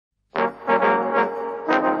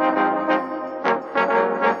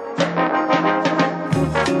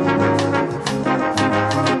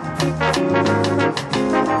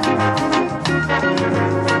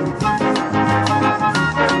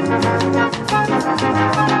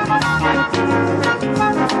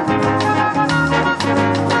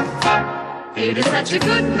such a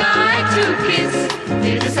good night to kiss.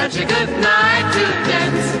 It is such a good night to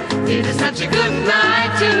dance. It is such a good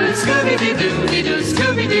night to Scooby-Doo-Doo-Doo,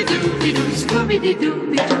 Scooby-Doo-Doo-Doo,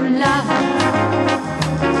 Scooby-Doo-Doo-Doo love.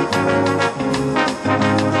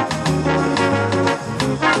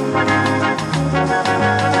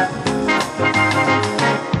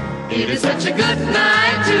 It is such a good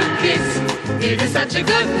night to kiss. It is such a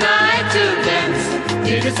good night to dance.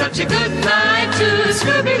 It is such a good night to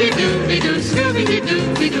Scooby-Doo-Doo-Doo,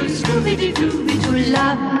 Scooby-Doo-Doo-Doo, Scooby-Doo-Doo-Doo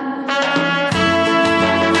love.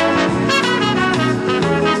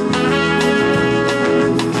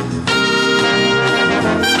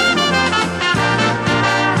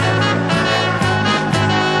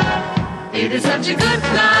 It is such a good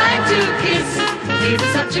night to kiss. It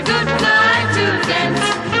is such a good night to dance.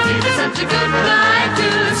 It is such a good night to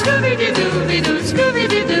Scooby-Doo-Doo-Doo,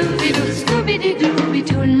 Scooby-Doo-Doo-Doo,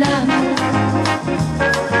 Scooby-Doo-Doo-Doo love.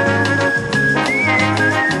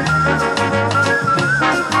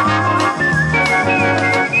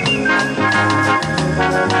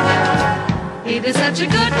 It is such a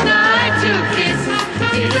good night to kiss.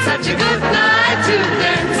 It is such a good night to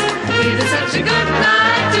dance. It is such a good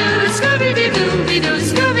night to Scooby-Doo-Doo-Doo,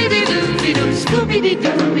 Scooby-Doo-Doo-Doo,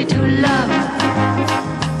 Scooby-Doo-Doo.